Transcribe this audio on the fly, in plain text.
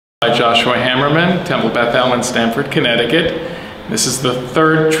By Joshua Hammerman, Temple Bethel in Stamford, Connecticut. This is the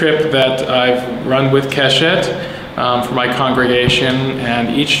third trip that I've run with Keshet for my congregation,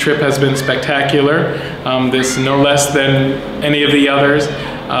 and each trip has been spectacular. This no less than any of the others,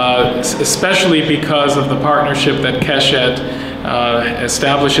 especially because of the partnership that Keshet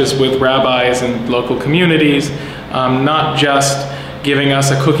establishes with rabbis and local communities, not just giving us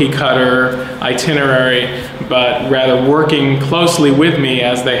a cookie-cutter itinerary, but rather working closely with me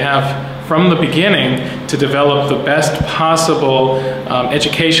as they have from the beginning to develop the best possible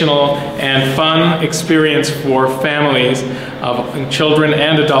educational and fun experience for families of children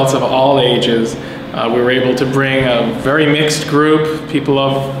and adults of all ages. We were able to bring a very mixed group, people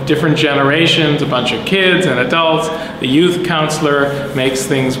of different generations, a bunch of kids and adults. The youth counselor makes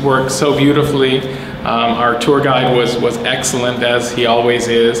things work so beautifully. Our tour guide was excellent, as he always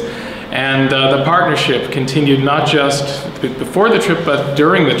is. And the partnership continued not just before the trip, but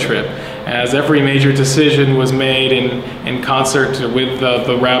during the trip, as every major decision was made in concert with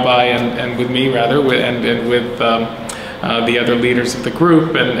the rabbi and with me, rather, and with the other leaders of the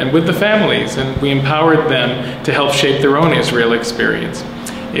group and with the families. And we empowered them to help shape their own Israel experience.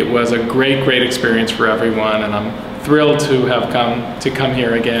 It was a great, great experience for everyone, and I'm thrilled to have come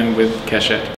here again with Keshet.